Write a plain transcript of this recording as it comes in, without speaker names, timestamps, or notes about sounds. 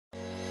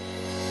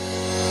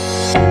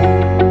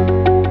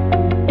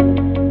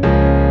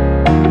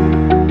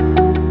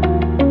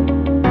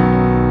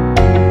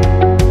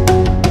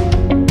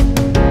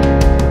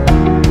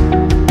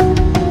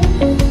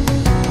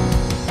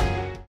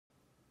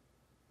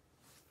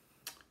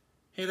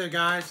Hey there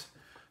guys,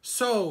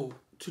 so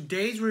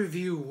today's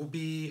review will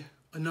be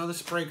another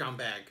Sprayground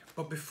bag,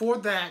 but before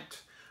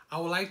that I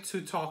would like to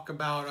talk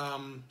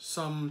about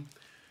some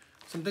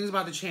things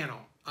about the channel.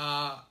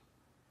 I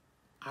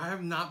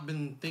have not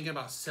been thinking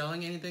about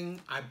selling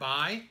anything I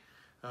buy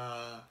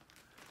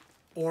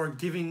or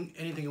giving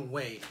anything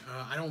away.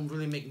 I don't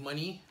really make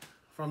money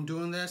from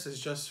doing this. It's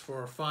just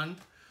for fun,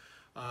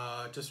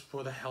 just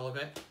for the hell of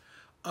it.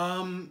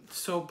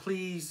 So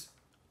please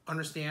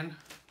understand,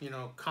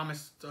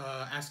 comments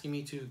asking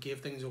me to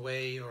give things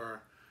away or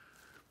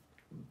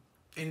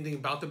anything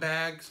about the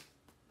bags.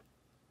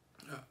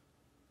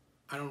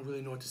 I don't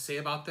really know what to say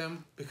about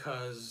them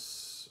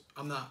because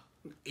I'm not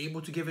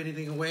able to give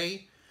anything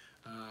away.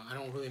 I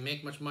don't really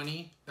make much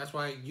money. That's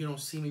why you don't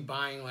see me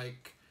buying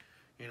like,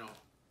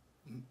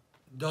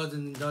 dozens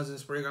and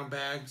dozens of Sprayground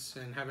bags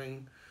and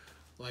having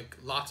like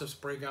lots of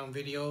Sprayground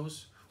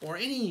videos or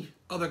any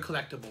other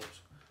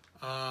collectibles.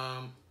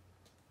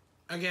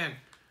 Again,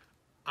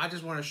 I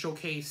just want to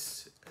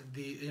showcase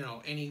the,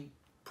 any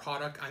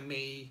product I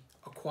may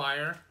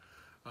acquire.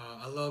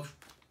 I love,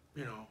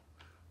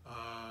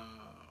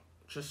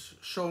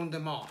 just showing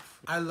them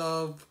off. I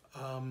love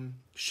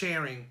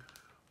sharing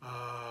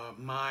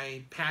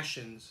my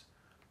passions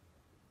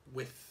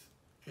with,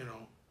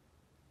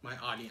 my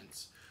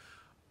audience.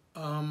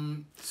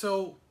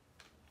 So,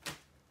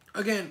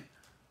 again,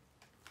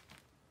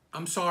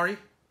 I'm sorry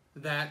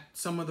that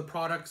some of the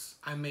products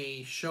I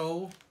may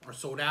show are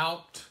sold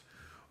out,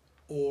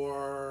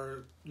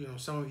 or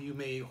some of you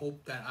may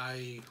hope that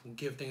I will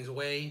give things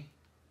away.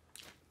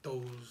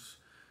 Those,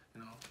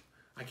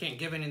 I can't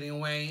give anything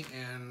away,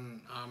 and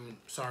I'm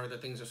sorry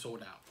that things are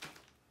sold out.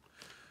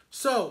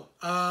 So,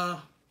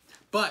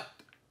 but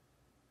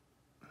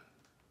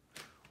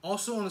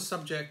also on the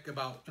subject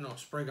about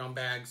Sprayground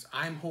bags,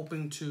 I'm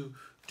hoping to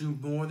do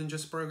more than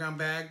just Sprayground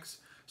bags,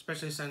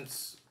 especially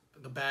since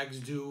the bags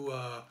do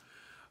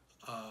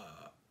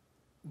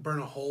burn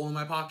a hole in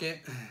my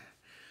pocket.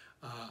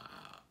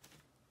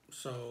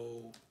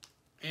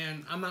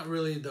 And I'm not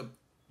really the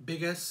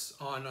biggest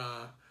on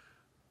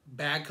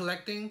bag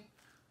collecting,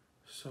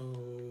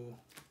 so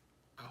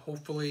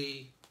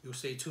hopefully you'll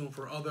stay tuned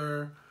for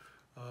other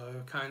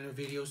kind of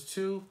videos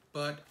too.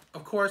 But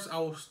of course I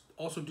will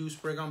also do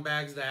Sprayground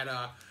bags that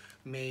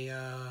may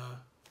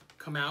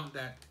come out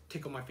that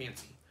tickle my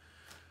fancy.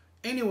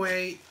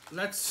 Anyway,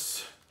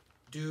 let's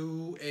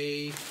do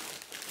a,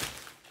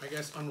 I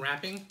guess,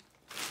 unwrapping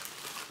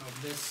of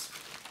this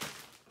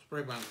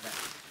Sprayground bag.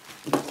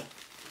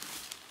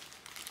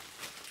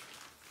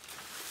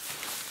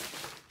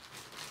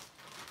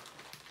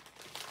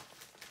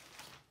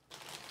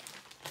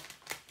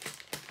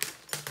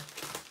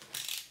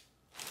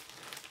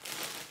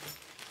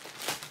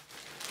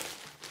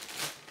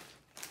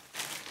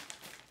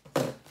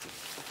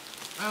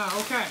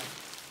 Okay,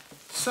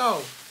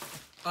 so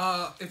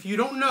if you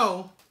don't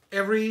know,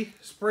 every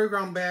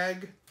Sprayground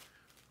bag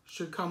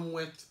should come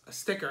with a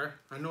sticker.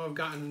 I know I've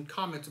gotten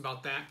comments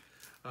about that.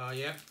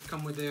 Yeah,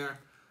 come with their,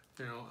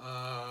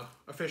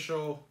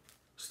 official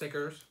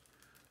stickers.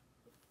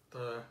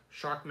 The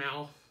shark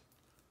mouth,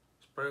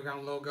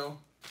 Sprayground logo.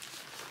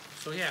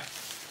 So yeah.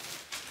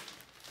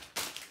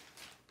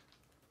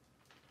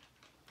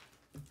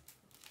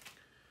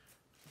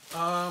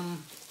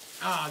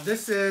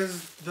 This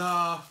is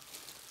the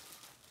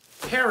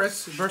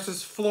Paris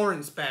versus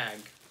Florence bag.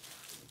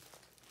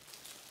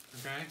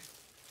 Okay.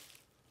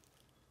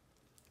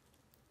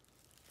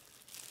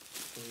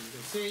 So you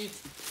can see,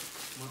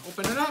 I'm gonna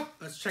open it up.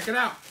 Let's check it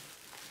out.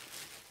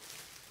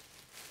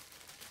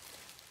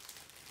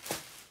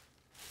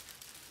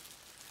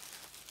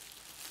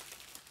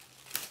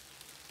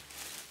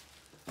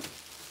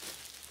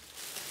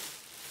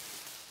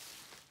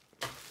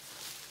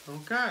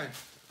 Okay.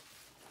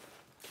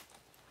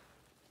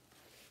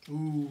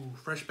 Ooh,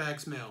 fresh bag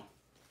smell.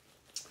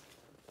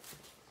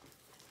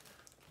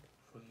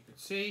 So you can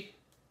see.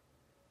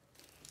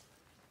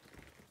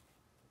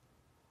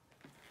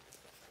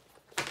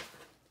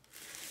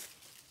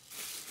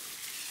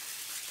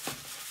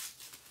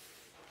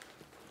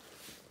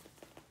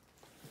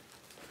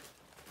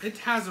 It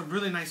has a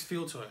really nice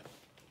feel to it.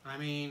 I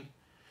mean,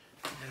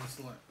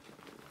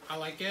 I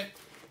like it.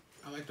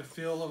 I like the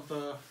feel of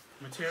the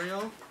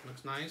material.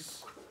 Looks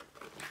nice.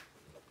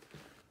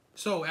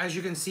 So as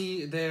you can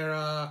see,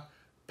 their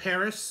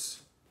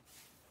Paris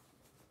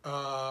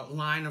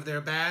line of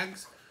their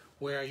bags,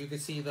 where you can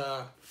see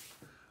the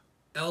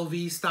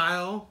LV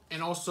style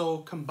and also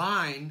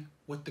combined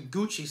with the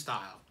Gucci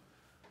style.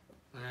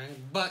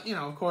 Alright, but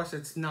of course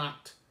it's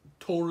not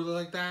totally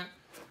like that.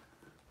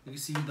 You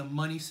can see the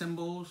money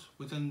symbols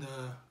within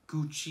the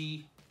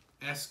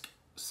Gucci-esque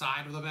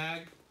side of the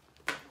bag.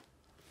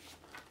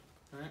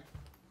 Alright,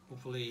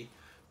 hopefully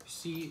you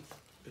see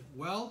it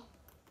well.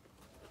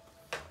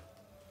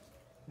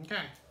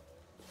 Okay,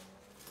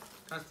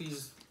 got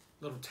these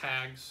little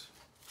tags.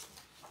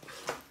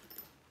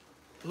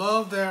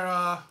 Love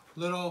their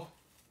little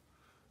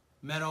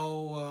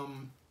metal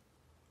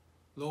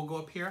logo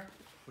up here,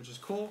 which is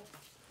cool.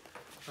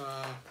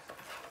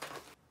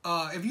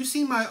 if you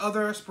see my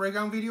other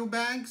Sprayground video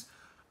bags,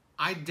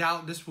 I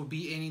doubt this will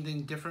be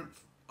anything different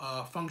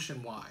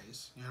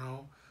function-wise. You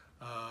know,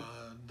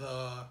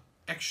 the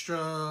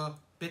extra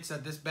bits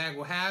that this bag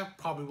will have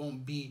probably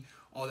won't be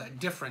all that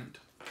different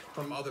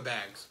from other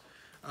bags.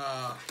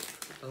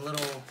 The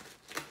little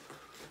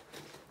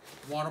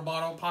water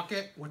bottle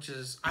pocket, which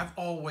is, I've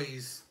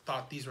always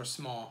thought these were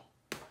small,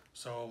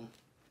 so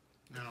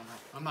I don't know.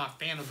 I'm not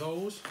a fan of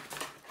those.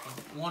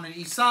 One on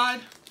each side.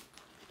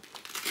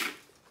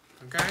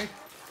 Okay.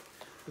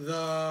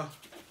 The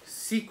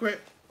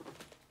secret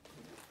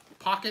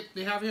pocket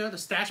they have here, the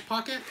stash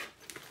pocket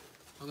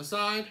on the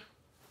side.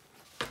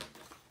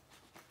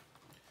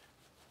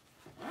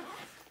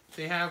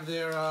 They have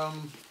their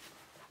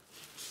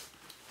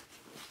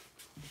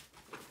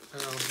you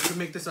can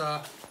make this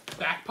a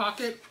back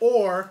pocket,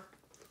 or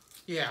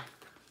yeah,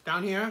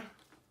 down here,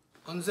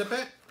 unzip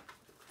it,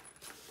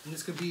 and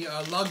this could be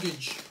a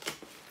luggage,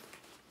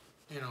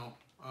 you know,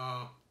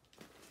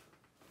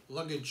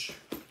 luggage.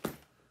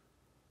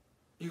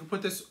 You can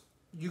put this,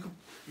 you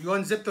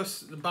unzip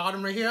the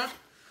bottom right here,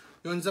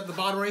 you unzip the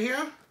bottom right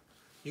here,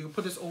 you can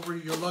put this over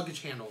your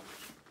luggage handle,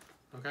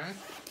 okay?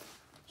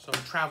 So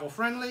travel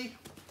friendly.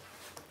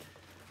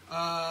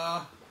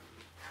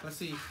 Let's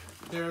see,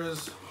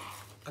 there's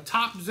a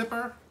top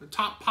zipper, the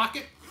top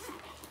pocket,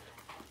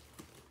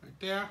 right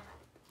there.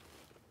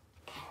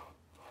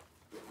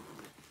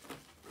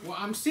 What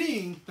I'm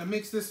seeing that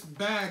makes this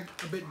bag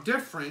a bit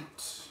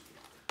different,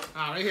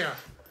 right here,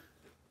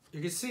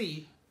 you can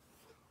see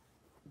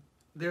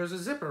there's a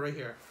zipper right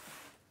here.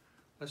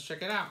 Let's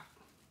check it out.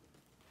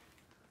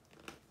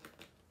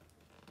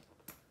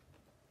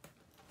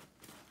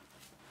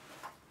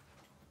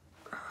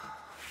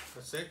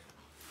 That's it.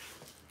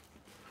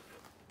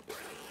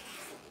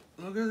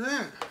 Look at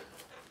that.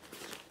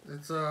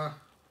 It's a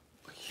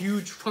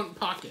huge front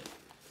pocket.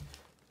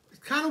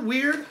 It's kind of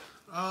weird.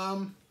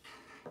 I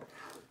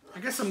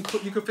guess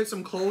you could fit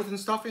some clothes and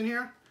stuff in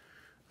here.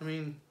 I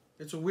mean,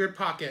 it's a weird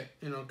pocket.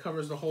 You know, it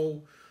covers the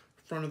whole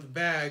front of the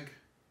bag.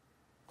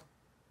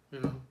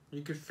 You know,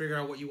 you could figure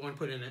out what you want to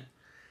put in it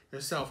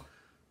yourself.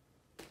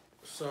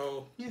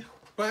 So yeah,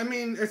 but I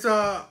mean, it's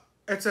a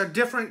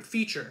different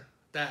feature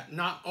that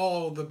not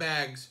all the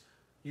bags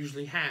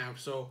usually have.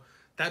 So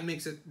that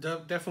makes it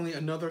definitely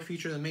another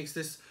feature that makes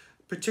this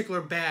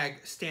particular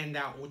bag stand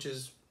out, which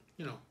is,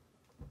 you know,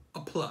 a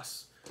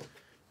plus.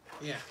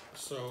 Yeah,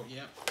 so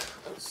yeah,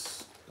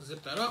 let's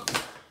zip that up.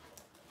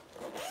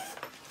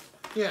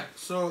 Yeah,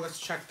 so let's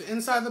check the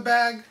inside of the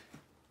bag.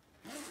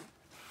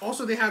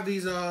 Also, they have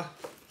these,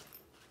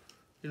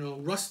 you know,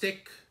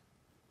 rustic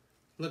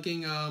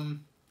looking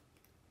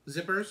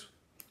zippers.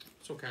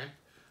 It's okay.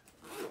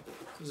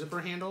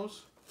 Zipper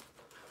handles.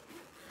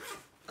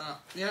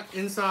 Yeah,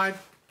 inside,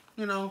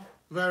 you know,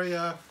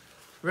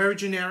 very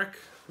generic,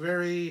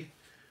 very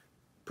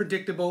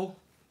predictable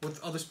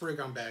with other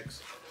Sprayground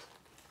bags.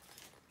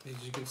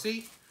 As you can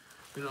see,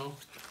 you know,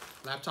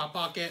 laptop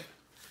pocket,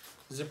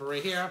 zipper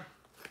right here,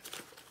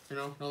 you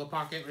know, another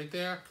pocket right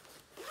there.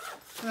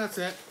 And that's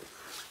it.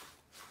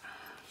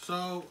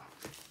 So,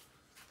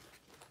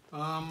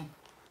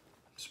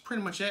 that's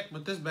pretty much it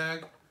with this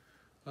bag.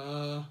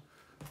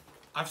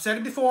 I've said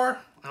it before,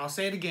 and I'll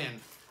say it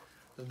again.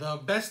 The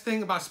best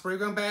thing about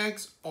Sprayground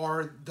bags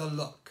are the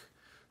look.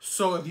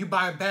 So if you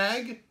buy a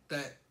bag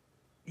that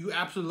you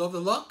absolutely love the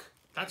look,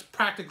 that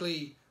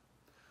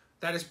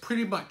is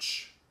pretty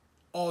much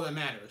all that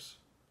matters.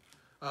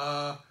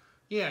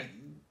 Yeah,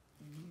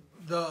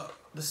 the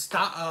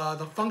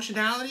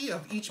functionality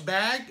of each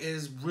bag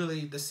is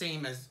really the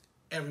same as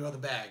every other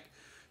bag.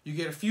 You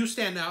get a few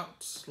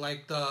standouts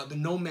like the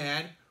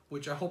Nomad,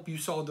 which I hope you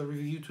saw the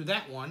review to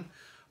that one.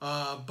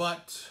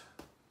 But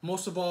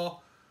most of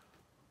all,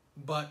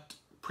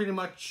 pretty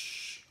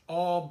much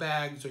all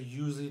bags are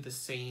usually the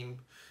same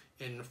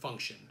in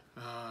function.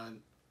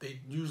 They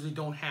usually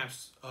don't have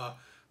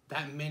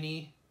that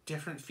many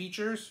different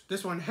features.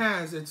 This one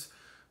has its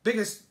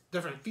biggest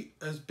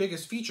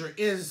feature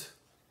is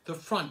the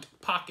front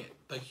pocket,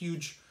 the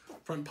huge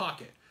front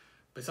pocket.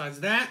 Besides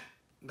that,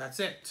 that's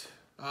it.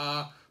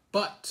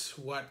 But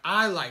what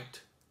I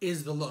liked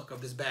is the look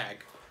of this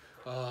bag.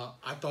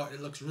 I thought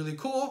it looks really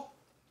cool.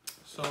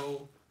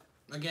 So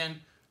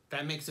again,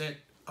 that makes it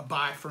a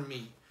buy for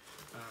me.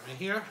 Right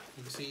here,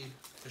 you can see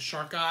the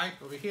shark eye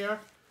over here,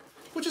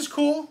 which is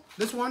cool.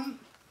 This one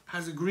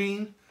has a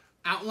green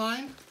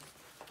outline.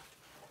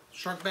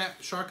 Shark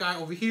eye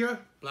over here,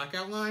 black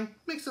outline.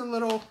 Makes it a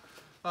little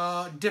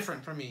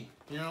different for me.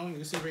 You know, you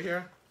can see right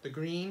here, the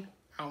green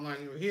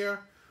outline over here,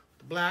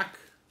 the black.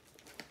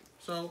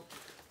 So,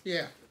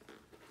 yeah,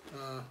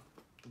 the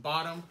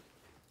bottom.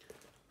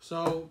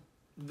 So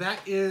that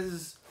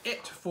is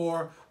it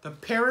for the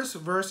Paris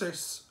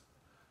versus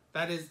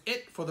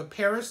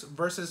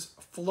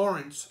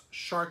Florence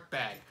shark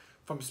bag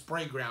from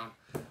Sprayground.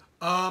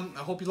 I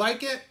hope you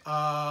like it.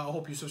 I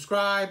hope you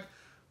subscribe.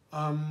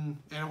 And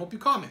I hope you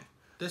comment.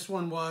 This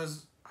one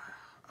was,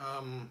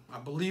 I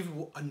believe,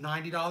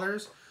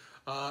 $90.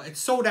 It's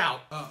sold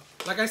out.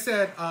 Like I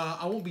said,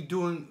 I won't be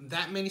doing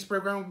that many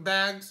Sprayground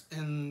bags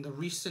in the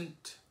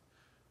recent...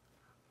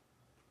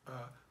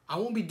 I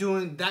won't be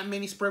doing that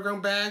many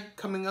Sprayground bag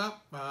coming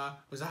up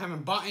because I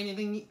haven't bought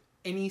any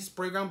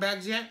Sprayground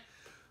bags yet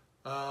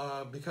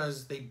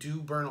because they do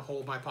burn a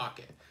hole in my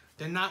pocket.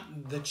 They're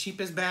not the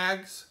cheapest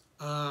bags.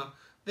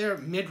 They're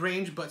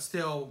mid-range, but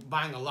still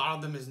buying a lot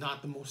of them is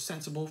not the most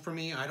sensible for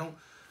me. I don't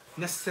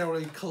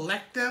necessarily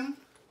collect them.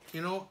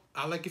 You know,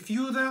 I like a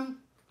few of them,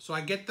 so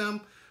I get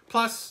them.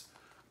 Plus,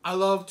 I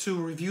love to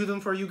review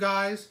them for you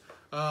guys,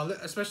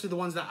 especially the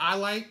ones that I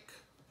like.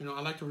 You know,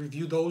 I like to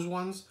review those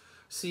ones,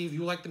 see if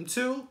you like them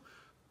too.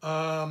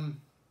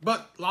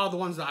 But a lot of the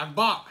ones that I've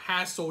bought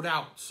has sold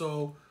out,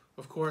 so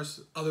of course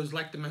others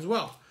like them as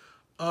well.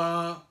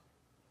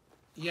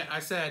 Yeah, I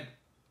said,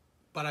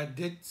 but I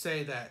did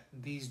say that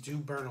these do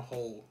burn a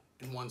hole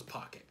in one's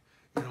pocket.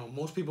 You know,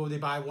 most people, they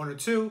buy one or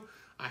two.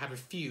 I have a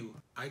few.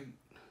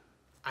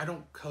 I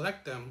don't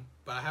collect them,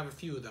 but I have a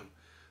few of them.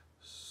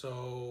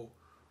 So,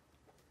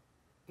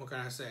 what can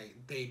I say?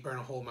 They burn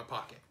a hole in my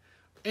pocket.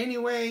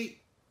 Anyway,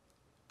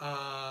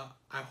 I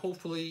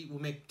hopefully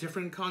will make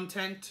different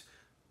content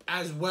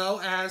as well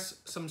as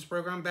some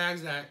Sprayground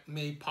bags that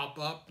may pop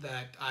up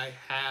that I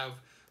have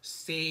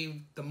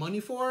saved the money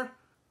for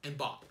and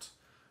bought.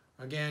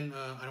 Again,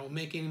 I don't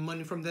make any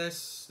money from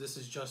this. This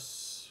is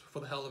just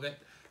for the hell of it,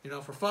 you know,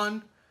 for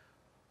fun.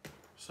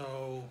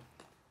 So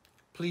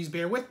please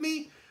bear with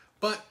me.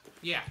 But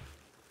yeah.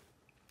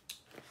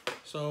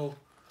 So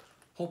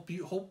hope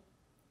you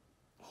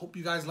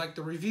guys like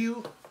the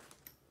review.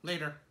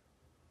 Later.